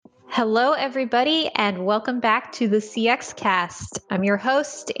Hello, everybody, and welcome back to the CX Cast. I'm your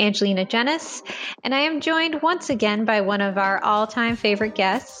host, Angelina Jenis, and I am joined once again by one of our all-time favorite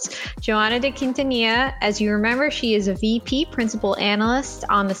guests, Joana de Quintanilha. As you remember, she is a VP Principal Analyst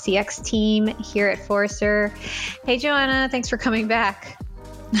on the CX team here at Forrester. Hey, Joana, thanks for coming back.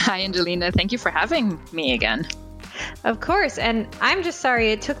 Hi, Angelina. Thank you for having me again. Of course, and I'm just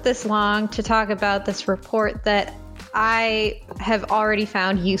sorry it took this long to talk about this report that I have already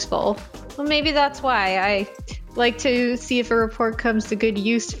found useful. Well, maybe that's why I like to see if a report comes to good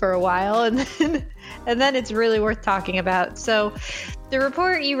use for a while, and then it's really worth talking about. So the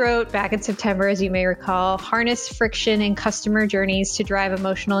report you wrote back in September, as you may recall, harness friction in customer journeys to drive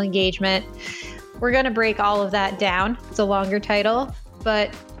emotional engagement. We're going to break all of that down. It's a longer title,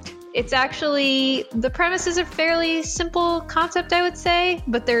 but it's actually, the premise is a fairly simple concept, I would say,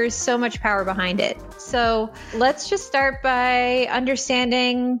 but there's so much power behind it. So let's just start by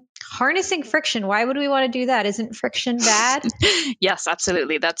understanding harnessing friction. Why would we want to do that? Isn't friction bad? Yes,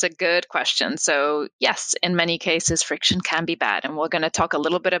 absolutely. That's a good question. So yes, in many cases, friction can be bad. And we're going to talk a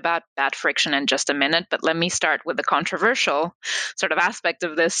little bit about bad friction in just a minute. But let me start with the controversial sort of aspect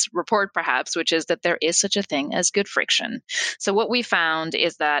of this report, perhaps, which is that there is such a thing as good friction. So what we found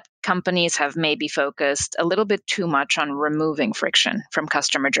is that companies have maybe focused a little bit too much on removing friction from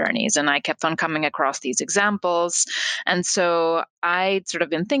customer journeys. And I kept on coming across these examples. And so I'd sort of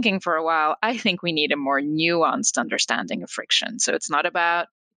been thinking for a while, I think we need a more nuanced understanding of friction. So it's not about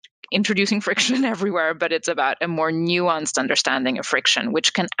introducing friction everywhere, but it's about a more nuanced understanding of friction,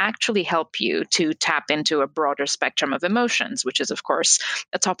 which can actually help you to tap into a broader spectrum of emotions, which is, of course,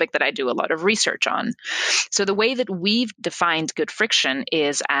 a topic that I do a lot of research on. So the way that we've defined good friction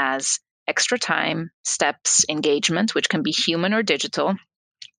is as extra time, steps, engagement, which can be human or digital,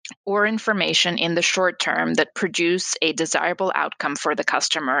 or information in the short term that produce a desirable outcome for the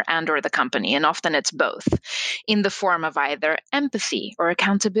customer and or the company. And often it's both in the form of either empathy or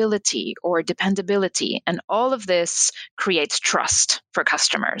accountability or dependability. And all of this creates trust for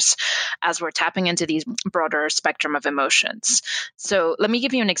customers as we're tapping into these broader spectrum of emotions. So let me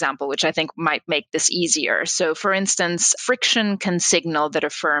give you an example, which I think might make this easier. So for instance, friction can signal that a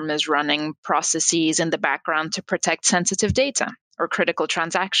firm is running processes in the background to protect sensitive data or critical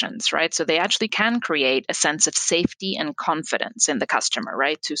transactions, right? So they actually can create a sense of safety and confidence in the customer,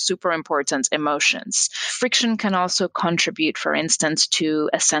 right? To super important emotions. Friction can also contribute, for instance,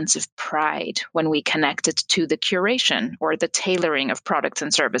 to a sense of pride when we connect it to the curation or the tailoring of products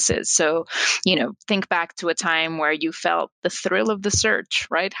and services. So, think back to a time where you felt the thrill of the search,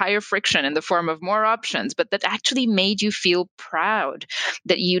 right? Higher friction in the form of more options, but that actually made you feel proud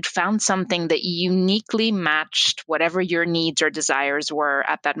that you'd found something that uniquely matched whatever your needs or desires were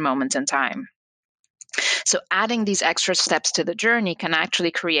at that moment in time. So adding these extra steps to the journey can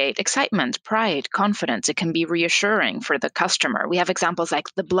actually create excitement, pride, confidence. It can be reassuring for the customer. We have examples like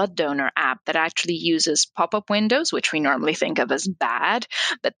the blood donor app that actually uses pop-up windows, which we normally think of as bad,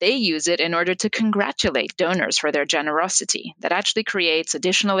 but they use it in order to congratulate donors for their generosity. That actually creates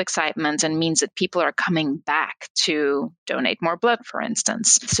additional excitement and means that people are coming back to donate more blood, for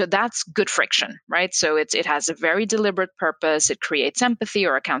instance. So that's good friction, right? So it has a very deliberate purpose. It creates empathy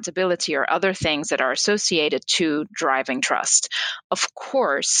or accountability or other things that are associated to driving trust. Of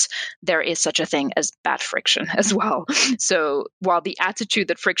course, there is such a thing as bad friction as well. So while the attitude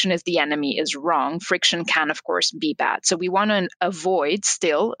that friction is the enemy is wrong, friction can, of course, be bad. So we want to avoid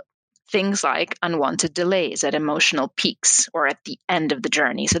still things like unwanted delays at emotional peaks or at the end of the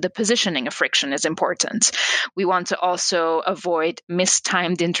journey. So the positioning of friction is important. We want to also avoid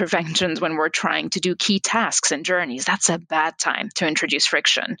mistimed interventions when we're trying to do key tasks and journeys. That's a bad time to introduce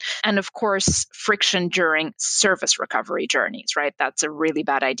friction. And of course, friction during service recovery journeys, right? That's a really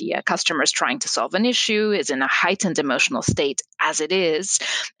bad idea. Customers trying to solve an issue is in a heightened emotional state as it is.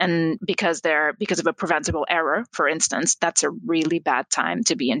 And because of a preventable error, for instance, that's a really bad time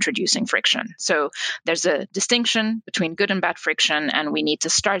to be introducing friction. So there's a distinction between good and bad friction, and we need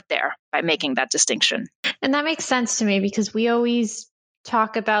to start there by making that distinction. And that makes sense to me because we always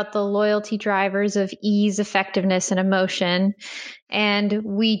talk about the loyalty drivers of ease, effectiveness, and emotion. And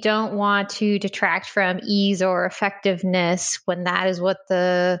we don't want to detract from ease or effectiveness when that is what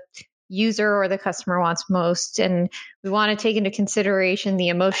the user or the customer wants most. And we want to take into consideration the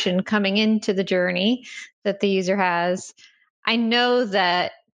emotion coming into the journey that the user has. I know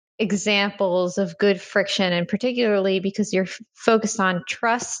that examples of good friction, and particularly because you're focused on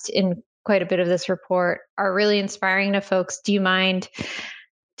trust in quite a bit of this report, are really inspiring to folks. Do you mind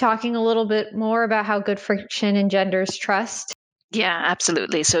talking a little bit more about how good friction engenders trust? Yeah,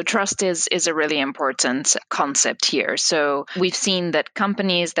 absolutely. So trust is a really important concept here. So we've seen that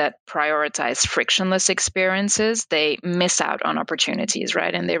companies that prioritize frictionless experiences, they miss out on opportunities,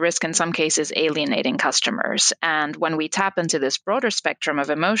 right? And they risk in some cases alienating customers. And when we tap into this broader spectrum of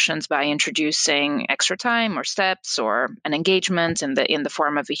emotions by introducing extra time or steps or an engagement in the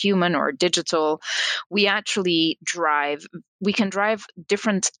form of a human or digital, we actually we can drive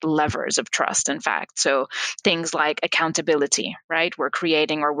different levers of trust, in fact. So things like accountability, right? We're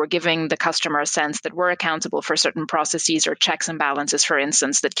giving the customer a sense that we're accountable for certain processes or checks and balances, for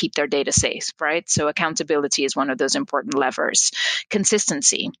instance, that keep their data safe, right? So accountability is one of those important levers.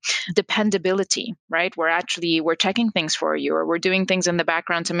 Consistency, dependability, right? We're checking things for you, or we're doing things in the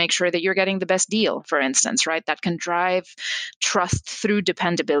background to make sure that you're getting the best deal, for instance, right? That can drive trust through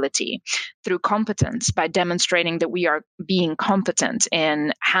dependability, through competence, by demonstrating that we are being competent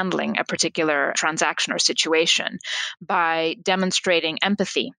in handling a particular transaction or situation, by demonstrating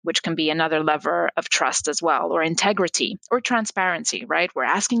empathy, which can be another lever of trust as well, or integrity or transparency, right? We're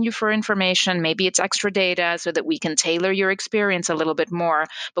asking you for information, maybe it's extra data so that we can tailor your experience a little bit more,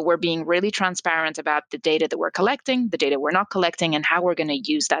 but we're being really transparent about the data that we're collecting, the data we're not collecting, and how we're going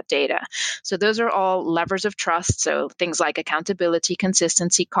to use that data. So those are all levers of trust. So things like accountability,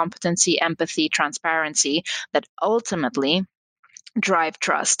 consistency, competency, empathy, transparency, that ultimately drive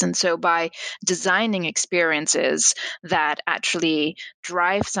trust. And so by designing experiences that actually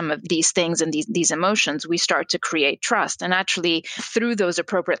drive some of these things and these emotions, we start to create trust. And actually, through those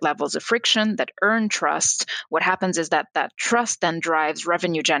appropriate levels of friction that earn trust, what happens is that trust then drives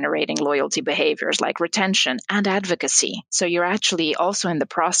revenue generating loyalty behaviors like retention and advocacy. So you're actually also in the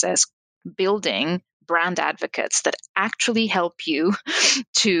process building brand advocates that actually help you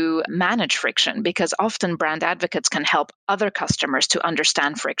to manage friction, because often brand advocates can help other customers to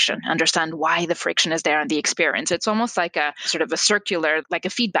understand friction, understand why the friction is there in the experience. It's almost like a sort of a circular, like a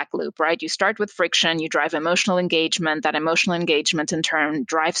feedback loop, right? You start with friction, you drive emotional engagement, that emotional engagement in turn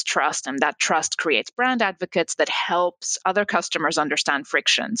drives trust, and that trust creates brand advocates that helps other customers understand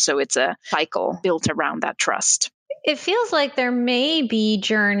friction. So it's a cycle built around that trust. It feels like there may be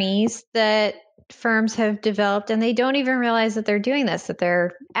journeys that firms have developed and they don't even realize that they're doing this, that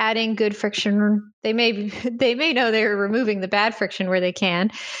they're adding good friction. They may know they're removing the bad friction where they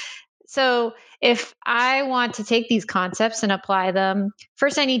can. So if I want to take these concepts and apply them,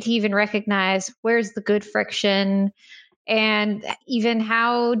 first I need to even recognize where's the good friction, and even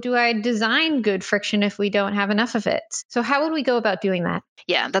how do I design good friction if we don't have enough of it? So how would we go about doing that?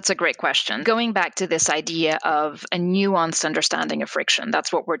 Yeah, that's a great question. Going back to this idea of a nuanced understanding of friction,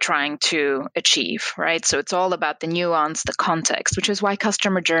 that's what we're trying to achieve, right? So it's all about the nuance, the context, which is why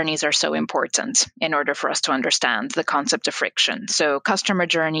customer journeys are so important in order for us to understand the concept of friction. So customer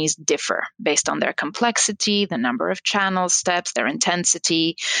journeys differ based on their complexity, the number of channels, steps, their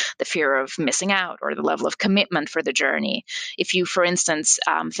intensity, the fear of missing out, or the level of commitment for the journey. If you, for instance,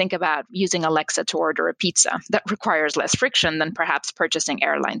 think about using Alexa to order a pizza, that requires less friction than perhaps purchasing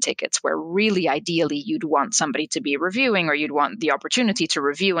airline tickets, where really ideally you'd want somebody to be reviewing, or you'd want the opportunity to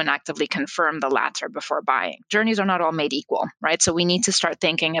review and actively confirm the latter before buying. Journeys are not all made equal, right? So we need to start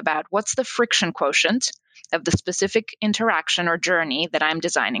thinking about what's the friction quotient of the specific interaction or journey that I'm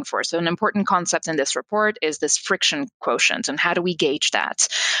designing for. So an important concept in this report is this friction quotient, and how do we gauge that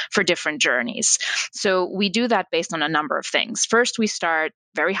for different journeys? So we do that based on a number of things. First, we start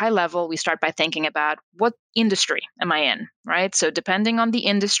very high level. We start by thinking about what industry am I in, right? So depending on the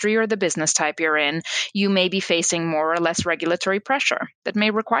industry or the business type you're in, you may be facing more or less regulatory pressure that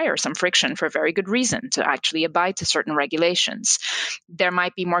may require some friction for very good reason to actually abide to certain regulations. There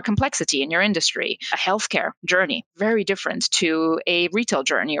might be more complexity in your industry. A healthcare journey, very different to a retail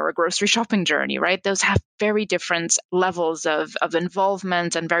journey or a grocery shopping journey, right? Those have very different levels of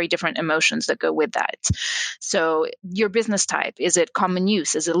involvement and very different emotions that go with that. So your business type, is it common use?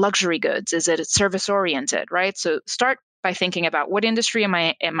 Is it luxury goods? Is it service oriented, right? So start by thinking about what industry am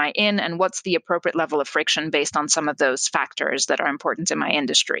I in, and what's the appropriate level of friction based on some of those factors that are important in my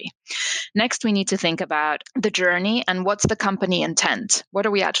industry. Next, we need to think about the journey and what's the company intent. What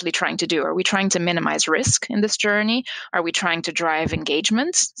are we actually trying to do? Are we trying to minimize risk in this journey? Are we trying to drive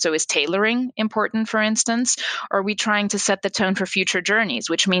engagement? So is tailoring important, for instance? Or are we trying to set the tone for future journeys,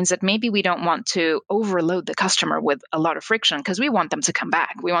 which means that maybe we don't want to overload the customer with a lot of friction because we want them to come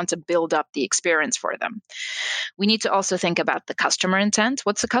back. We want to build up the experience for them. We need to also also think about the customer intent.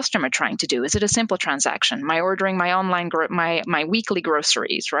 What's the customer trying to do? Is it a simple transaction? Am I ordering my my weekly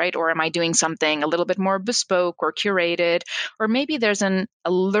groceries, right? Or am I doing something a little bit more bespoke or curated? Or maybe there's a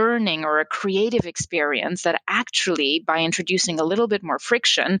learning or a creative experience that actually, by introducing a little bit more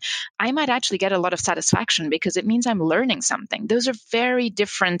friction, I might actually get a lot of satisfaction because it means I'm learning something. Those are very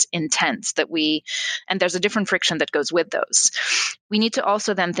different intents and there's a different friction that goes with those. We need to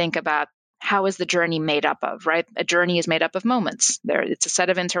also then think about, how is the journey made up of, right? A journey is made up of moments. It's a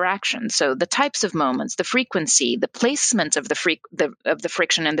set of interactions. So the types of moments, the frequency, the placement of the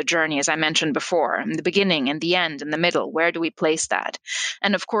friction in the journey, as I mentioned before, in the beginning and the end and the middle, where do we place that?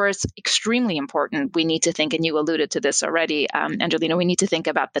 And of course, extremely important, we need to think, and you alluded to this already, Angelina, we need to think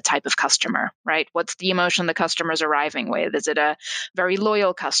about the type of customer, right? What's the emotion the customer's arriving with? Is it a very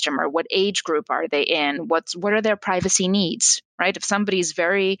loyal customer? What age group are they in? What are their privacy needs? Right? If somebody's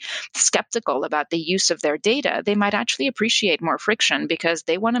very skeptical about the use of their data, they might actually appreciate more friction because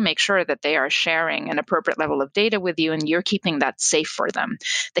they want to make sure that they are sharing an appropriate level of data with you and you're keeping that safe for them.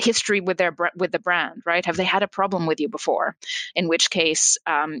 The history with the brand, right? Have they had a problem with you before? In which case,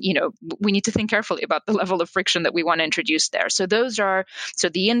 we need to think carefully about the level of friction that we want to introduce there. So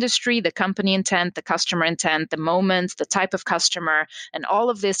the industry, the company intent, the customer intent, the moments, the type of customer, and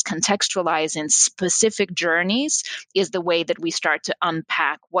all of this contextualized in specific journeys is the way that we start to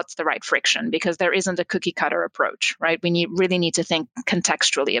unpack what's the right friction, because there isn't a cookie cutter approach, right? We really need to think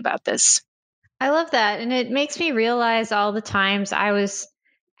contextually about this. I love that. And it makes me realize all the times I was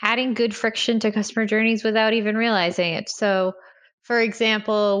adding good friction to customer journeys without even realizing it. So, for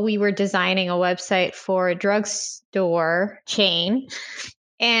example, we were designing a website for a drugstore chain,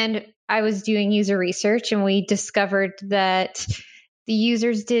 and I was doing user research, and we discovered that the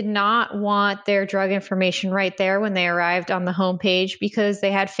users did not want their drug information right there when they arrived on the homepage because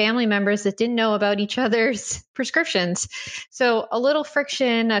they had family members that didn't know about each other's prescriptions. So a little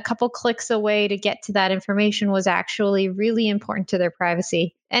friction, a couple clicks away to get to that information was actually really important to their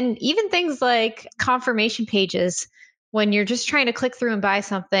privacy. And even things like confirmation pages, when you're just trying to click through and buy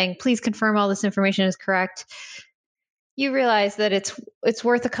something, please confirm all this information is correct. You realize that it's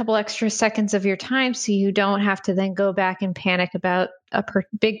worth a couple extra seconds of your time so you don't have to then go back and panic about a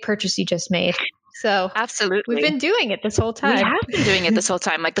big purchase you just made. So absolutely, we've been doing it this whole time. We have been doing it this whole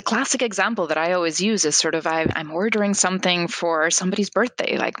time. Like the classic example that I always use is sort of I'm ordering something for somebody's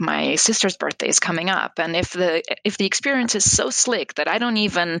birthday, like my sister's birthday is coming up, and if the experience is so slick that I don't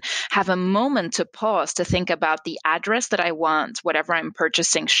even have a moment to pause to think about the address that I want whatever I'm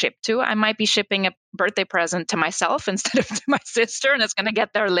purchasing shipped to, I might be shipping a birthday present to myself instead of to my sister, and it's going to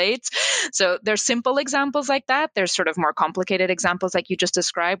get there late. So there's simple examples like that. There's sort of more complicated examples like you just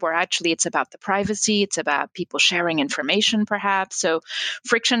described, where actually it's about the privacy, it's about people sharing information perhaps. So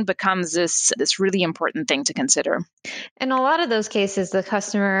friction becomes this really important thing to consider. In a lot of those cases, the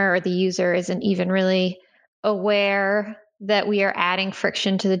customer or the user isn't even really aware that we are adding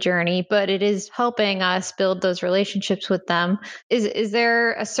friction to the journey, but it is helping us build those relationships with them. Is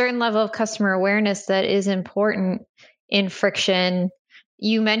there a certain level of customer awareness that is important in friction?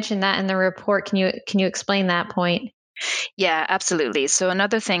 You mentioned that in the report. Can you explain that point? Yeah, absolutely. So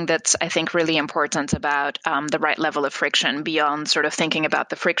another thing that's, I think, really important about the right level of friction beyond sort of thinking about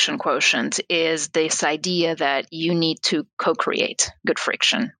the friction quotient is this idea that you need to co-create good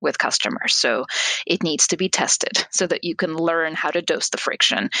friction with customers. So it needs to be tested so that you can learn how to dose the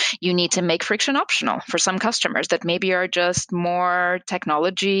friction. You need to make friction optional for some customers that maybe are just more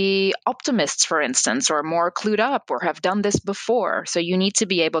technology optimists, for instance, or more clued up or have done this before. So you need to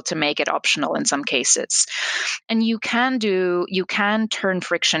be able to make it optional in some cases. And you can turn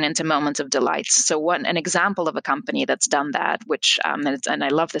friction into moments of delight. So an example of a company that's done that, which and I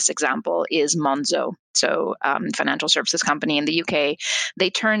love this example, is Monzo. So financial services company in the UK, they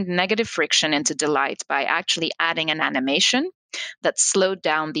turned negative friction into delight by actually adding an animation that slowed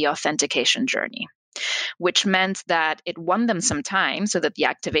down the authentication journey, which meant that it won them some time so that the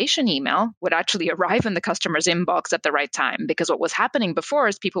activation email would actually arrive in the customer's inbox at the right time. Because what was happening before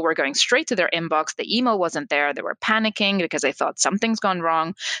is people were going straight to their inbox. The email wasn't there. They were panicking because they thought something's gone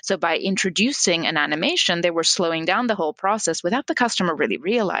wrong. So by introducing an animation, they were slowing down the whole process without the customer really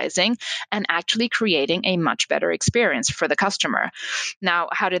realizing and actually creating a much better experience for the customer. Now,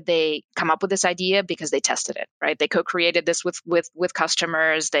 how did they come up with this idea? Because they tested it, right? They co-created this with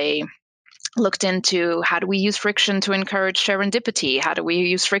customers. They looked into how do we use friction to encourage serendipity? How do we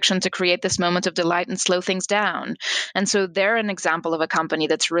use friction to create this moment of delight and slow things down? And so they're an example of a company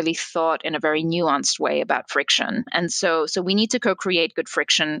that's really thought in a very nuanced way about friction. And so we need to co-create good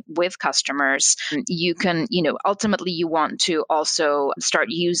friction with customers. You can, ultimately you want to also start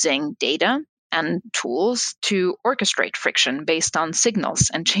using data and tools to orchestrate friction based on signals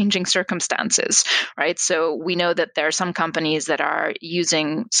and changing circumstances, right? So we know that there are some companies that are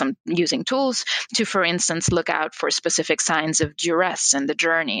using tools to, for instance, look out for specific signs of duress in the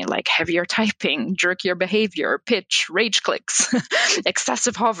journey, like heavier typing, jerkier behavior, pitch, rage clicks,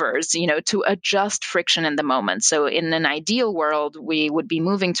 excessive hovers, to adjust friction in the moment. So in an ideal world, we would be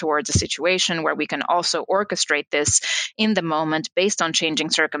moving towards a situation where we can also orchestrate this in the moment based on changing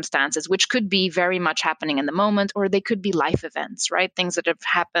circumstances, which could be very much happening in the moment, or they could be life events, right? Things that have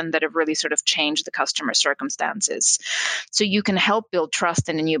happened that have really sort of changed the customer circumstances. So you can help build trust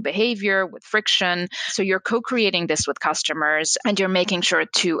in a new behavior with friction. So you're co-creating this with customers, and you're making sure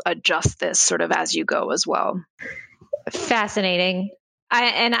to adjust this sort of as you go as well. Fascinating.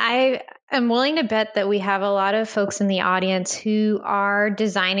 I am willing to bet that we have a lot of folks in the audience who are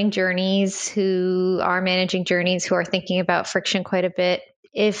designing journeys, who are managing journeys, who are thinking about friction quite a bit.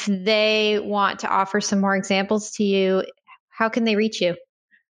 If they want to offer some more examples to you, how can they reach you?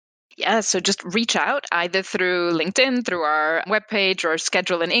 Yeah, so just reach out either through LinkedIn, through our webpage, or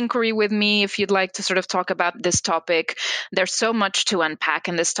schedule an inquiry with me if you'd like to sort of talk about this topic. There's so much to unpack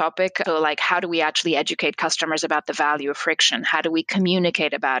in this topic. So like, how do we actually educate customers about the value of friction? How do we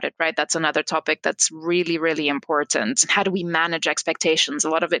communicate about it, right? That's another topic that's really, really important. How do we manage expectations? A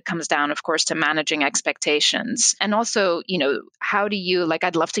lot of it comes down, of course, to managing expectations. And also, how do you,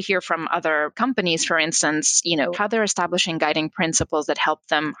 I'd love to hear from other companies, for instance, how they're establishing guiding principles that help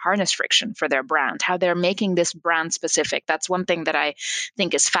them harness friction for their brand, how they're making this brand specific. That's one thing that I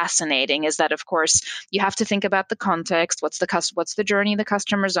think is fascinating, is that, of course, you have to think about the context, what's the journey the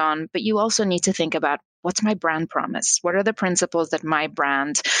customer's on, but you also need to think about, what's my brand promise? What are the principles that my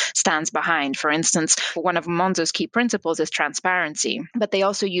brand stands behind? For instance, one of Monzo's key principles is transparency, but they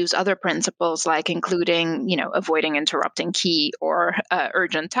also use other principles like including, avoiding interrupting key or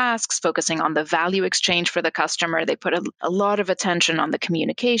urgent tasks, focusing on the value exchange for the customer. They put a lot of attention on the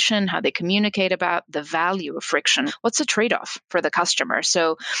communication, how they communicate about the value of friction. What's the trade-off for the customer?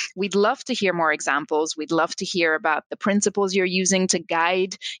 So we'd love to hear more examples. We'd love to hear about the principles you're using to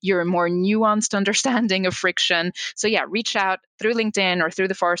guide your more nuanced understanding of friction. So yeah, reach out through LinkedIn or through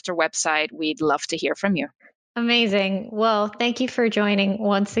the Forrester website. We'd love to hear from you. Amazing. Well, thank you for joining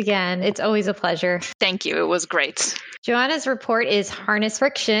once again. It's always a pleasure. Thank you. It was great. Joanna's report is Harness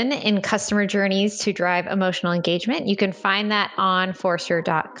Friction in Customer Journeys to Drive Emotional Engagement. You can find that on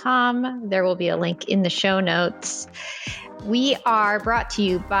Forrester.com. There will be a link in the show notes. We are brought to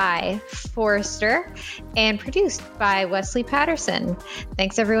you by Forrester and produced by Wesley Patterson.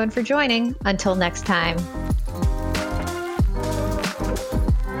 Thanks everyone for joining. Until next time.